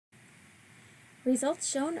Results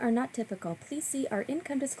shown are not typical. Please see our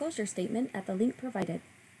income disclosure statement at the link provided.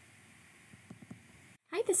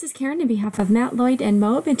 Hi, this is Karen on behalf of Matt, Lloyd, and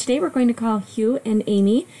Moab, and today we're going to call Hugh and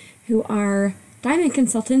Amy, who are diamond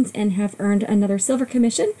consultants and have earned another silver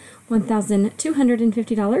commission,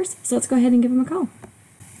 $1,250. So let's go ahead and give them a call.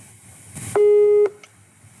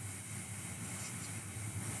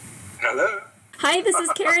 Hello. Hi, this is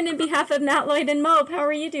Karen on behalf of Matt, Lloyd, and Moab. How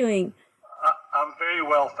are you doing? I'm very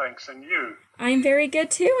well, thanks. And you? I'm very good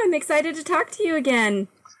too. I'm excited to talk to you again.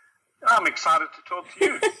 I'm excited to talk to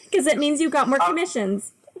you. Because it means you got more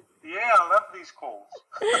commissions. Yeah, I love these calls.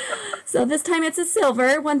 So this time it's a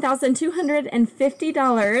silver,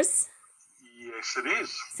 $1,250. Yes, it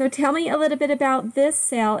is. So tell me a little bit about this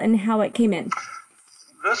sale and how it came in.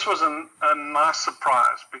 This was a nice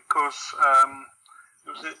surprise because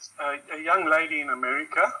there was a young lady in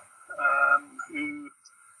America who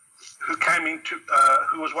came into,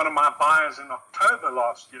 who was one of my buyers in October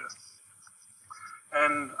last year.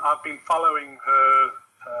 And I've been following her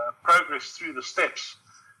progress through the steps.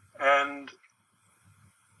 And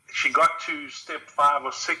she got to step 5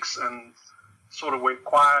 or 6 and sort of went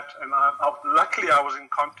quiet. And luckily I was in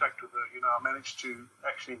contact with her. You know, I managed to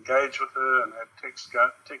actually engage with her and had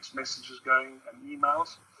text messages going and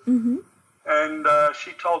emails. Mm-hmm. And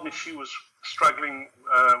she told me she was struggling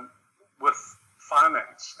with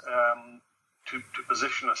finance to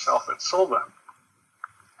position herself at silver.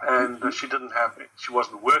 And she didn't have it. She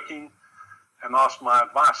wasn't working, and asked my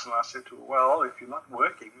advice. And I said to her, well, if you're not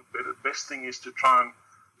working, the best thing is to try and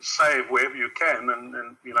save wherever you can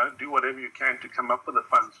and you know, do whatever you can to come up with the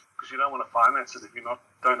funds, because you don't want to finance it if you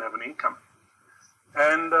don't have an income.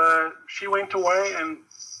 And she went away and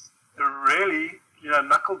really, you know,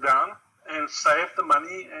 knuckled down and saved the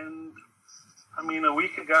money. And I mean, a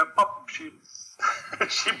week ago, pop, she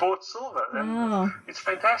bought silver. Wow. And it's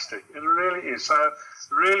fantastic. It really is. So,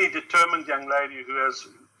 really determined young lady who has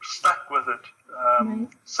stuck with it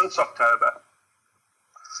since October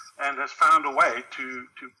and has found a way to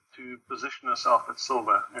position herself at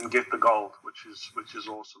silver and get the gold, which is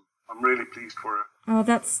awesome. I'm really pleased for her. Oh,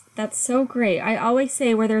 that's so great. I always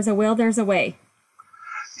say where there's a will, there's a way.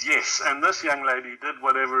 Yes, and this young lady did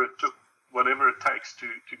whatever it took, whatever it takes to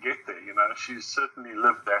get there. You know, she's certainly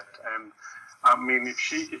lived that. And I mean, if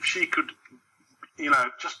she could, you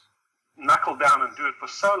know, just knuckle down and do it for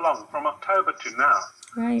so long, from October to now,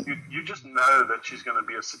 right? You just know that she's going to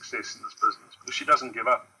be a success in this business because she doesn't give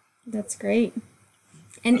up. That's great.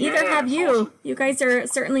 And either have you. Awesome. You guys are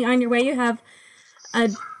certainly on your way. You have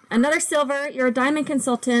another silver. You're a diamond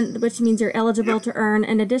consultant, which means you're eligible to earn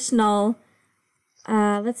an additional,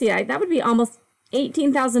 let's see, that would be almost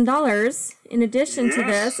 $18,000 in addition to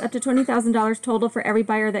this, up to $20,000 total for every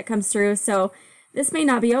buyer that comes through. So this may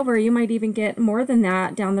not be over. You might even get more than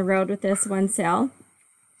that down the road with this one sale.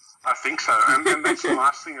 I think so. And that's the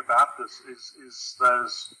nice thing about this is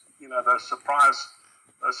those, you know, those surprise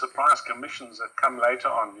commissions that come later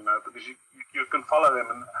on, you know, because you can follow them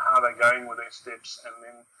and how they're going with their steps, and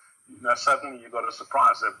then, you know, suddenly you've got a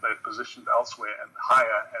surprise that they're positioned elsewhere and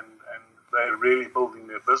higher, and they're really building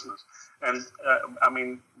their business. And I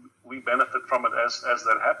mean, we benefit from it as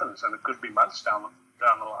that happens, and it could be months down the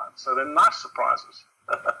line. So they're nice surprises.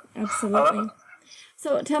 Absolutely. I love it.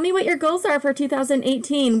 So tell me what your goals are for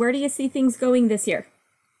 2018. Where do you see things going this year?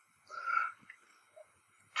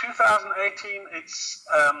 2018, it's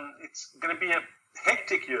going to be a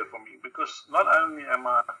hectic year for me, because not only am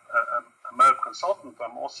I a Moab consultant,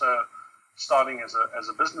 I'm also starting as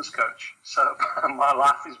a business coach. So my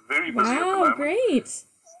life is very busy at the moment. Wow, great.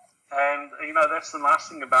 And, you know, that's the nice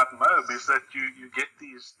thing about Moab, is that you get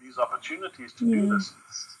these opportunities to do this.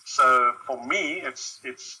 So for me, it's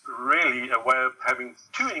really a way of having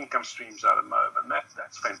 2 income streams out of Moab, and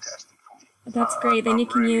that's fantastic for me. That's great. Then you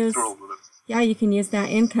can really use, you can use that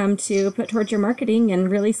income to put towards your marketing and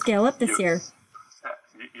really scale up this year.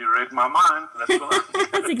 You read my mind.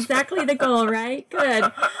 That's exactly the goal, right? Good.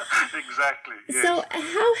 Exactly. Yes. So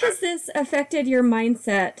how has this affected your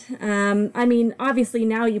mindset? I mean, obviously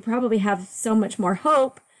now you probably have so much more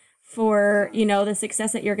hope for, you know, the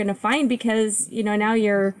success that you're going to find, because, you know, now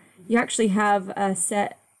you actually have a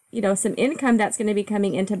set, you know, some income that's going to be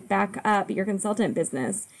coming in to back up your consultant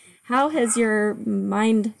business. How has your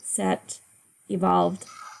mindset evolved?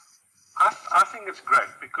 I think it's great,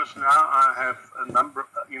 because now I have a number,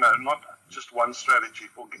 you know, not just one strategy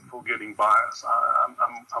for getting buyers.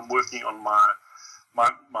 I'm working on my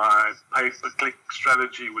pay-per-click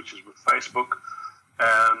strategy, which is with Facebook,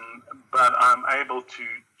 but I'm able to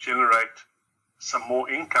generate some more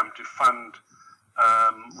income to fund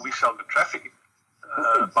we sell the traffic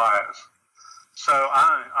buyers. So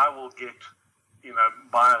I will get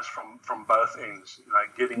buyers from both ends,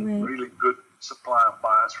 getting really good supply of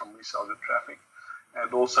buyers from Resell Good Traffic,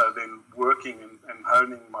 and also then working and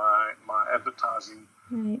honing my advertising,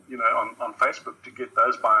 on Facebook to get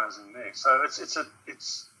those buyers in there. So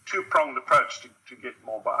it's two-pronged approach to get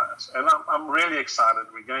more buyers. And I'm really excited.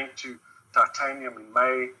 We're going to Titanium in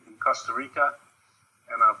May in Costa Rica,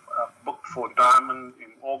 and I've booked for Diamond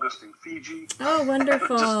in August in Fiji. Oh,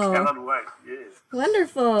 wonderful. Just cannot wait, yes.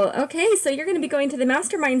 Wonderful. Okay, so you're going to be going to the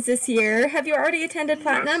masterminds this year. Have you already attended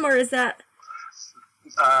Platinum, or is that?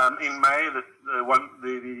 In May,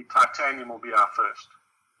 the Titanium will be our first.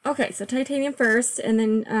 Okay, so Titanium first, and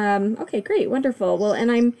then, okay, great, wonderful. Well,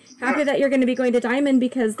 and I'm happy that you're going to be going to Diamond,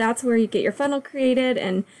 because that's where you get your funnel created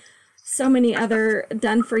and so many other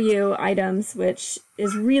done-for-you items, which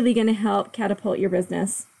is really going to help catapult your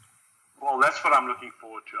business. Well, that's what I'm looking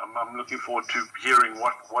forward to. I'm looking forward to hearing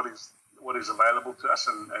what is available to us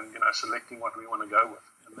and selecting what we want to go with.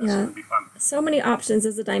 And that's going to be fun. So many options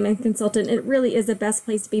as a diamond consultant. It really is the best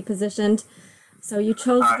place to be positioned. So you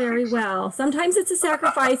chose very well. Sometimes it's a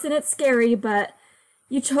sacrifice and it's scary, but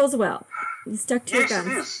you chose well. You stuck to your guns.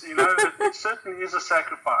 Yes, it is. It certainly is a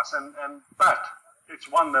sacrifice, but it's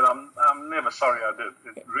one that I'm never sorry I did.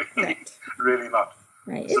 It really, really not.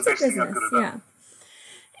 Right. It's the best thing I could have done.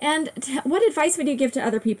 And what advice would you give to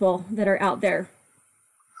other people that are out there?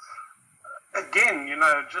 Again,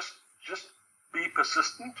 just be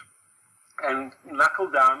persistent and knuckle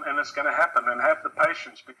down, and it's going to happen. And have the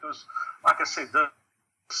patience, because, like I said,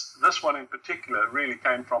 this one in particular really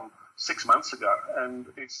came from 6 months ago, and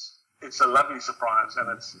it's a lovely surprise, and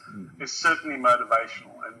it's certainly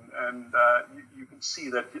motivational, and you can see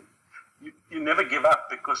that you never give up,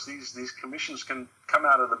 because these commissions can come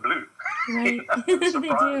out of the blue. Right, they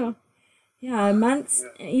do. Yeah, months,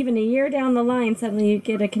 even a year down the line, suddenly you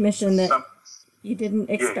get a commission that you didn't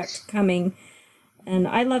expect coming. And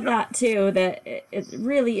I love that too, that it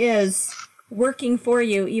really is working for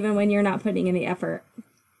you even when you're not putting in the effort.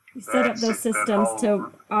 You set up those systems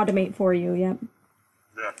to automate for you, yep.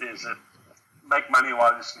 That is it. Make money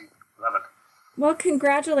while you sleep. Love it. Well,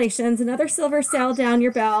 congratulations. Another silver sale down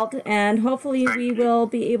your belt, and hopefully we will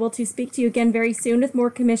be able to speak to you again very soon with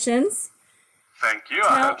more commissions. Thank you.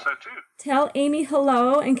 I hope so too. Tell Amy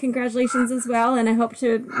hello and congratulations as well, and I hope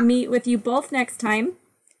to meet with you both next time.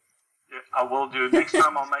 Yeah, I will do. Next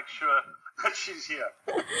time I'll make sure that she's here.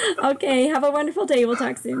 Okay, have a wonderful day. We'll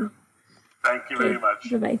talk soon. Thank you very much.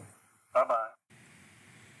 Bye-bye. Bye-bye.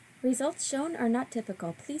 Results shown are not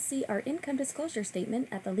typical. Please see our income disclosure statement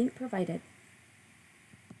at the link provided.